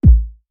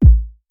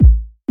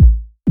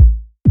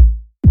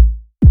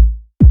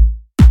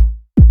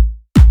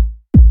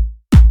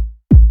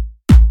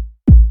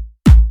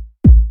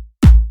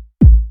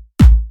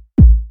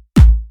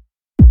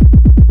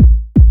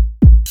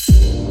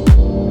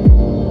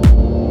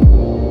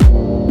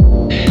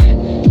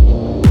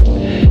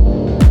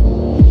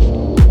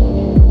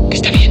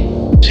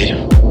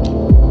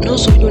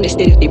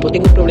estereotipo.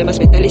 Tengo problemas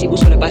mentales y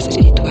busco la paz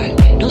espiritual.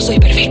 No soy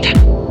perfecta.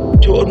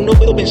 Yo no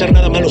puedo pensar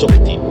nada malo sobre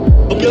ti.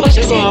 No puedo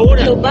hacerlo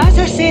ahora. Lo vas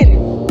a hacer.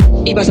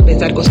 Y vas a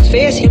pensar cosas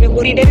feas y yo me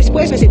moriré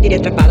después. Me sentiré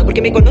atrapada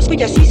porque me conozco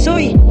y así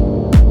soy.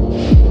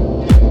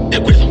 De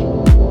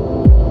acuerdo.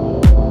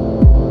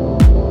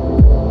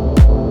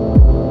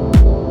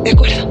 De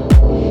acuerdo.